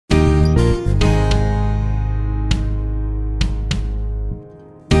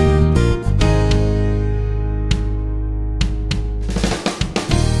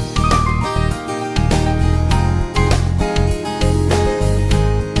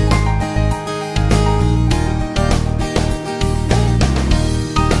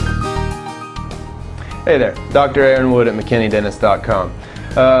Hey there, Dr. Aaron Wood at McKinneyDentist.com.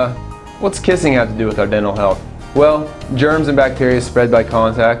 What's kissing have to do with our dental health? Well, germs and bacteria spread by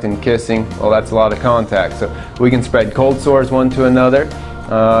contact, and kissing, well, that's a lot of contact. So we can spread cold sores one to another.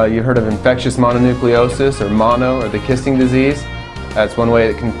 You heard of infectious mononucleosis, or mono, or the kissing disease? That's one way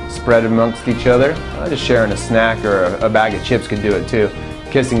it can spread amongst each other. Just sharing a snack or a bag of chips could do it too.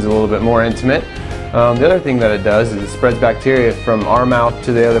 Kissing's a little bit more intimate. The other thing that it does is it spreads bacteria from our mouth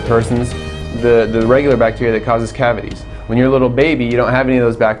to the other person's. The regular bacteria that causes cavities. When you're a little baby, you don't have any of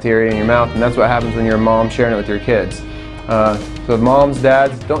those bacteria in your mouth, and that's what happens when you're a mom sharing it with your kids. So moms,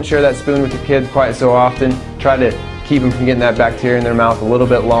 dads, don't share that spoon with your kids quite so often. Try to keep them from getting that bacteria in their mouth a little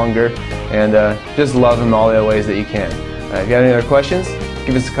bit longer, and just love them all the ways that you can. If you have any other questions,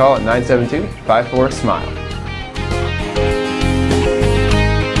 give us a call at 972-54-SMILE.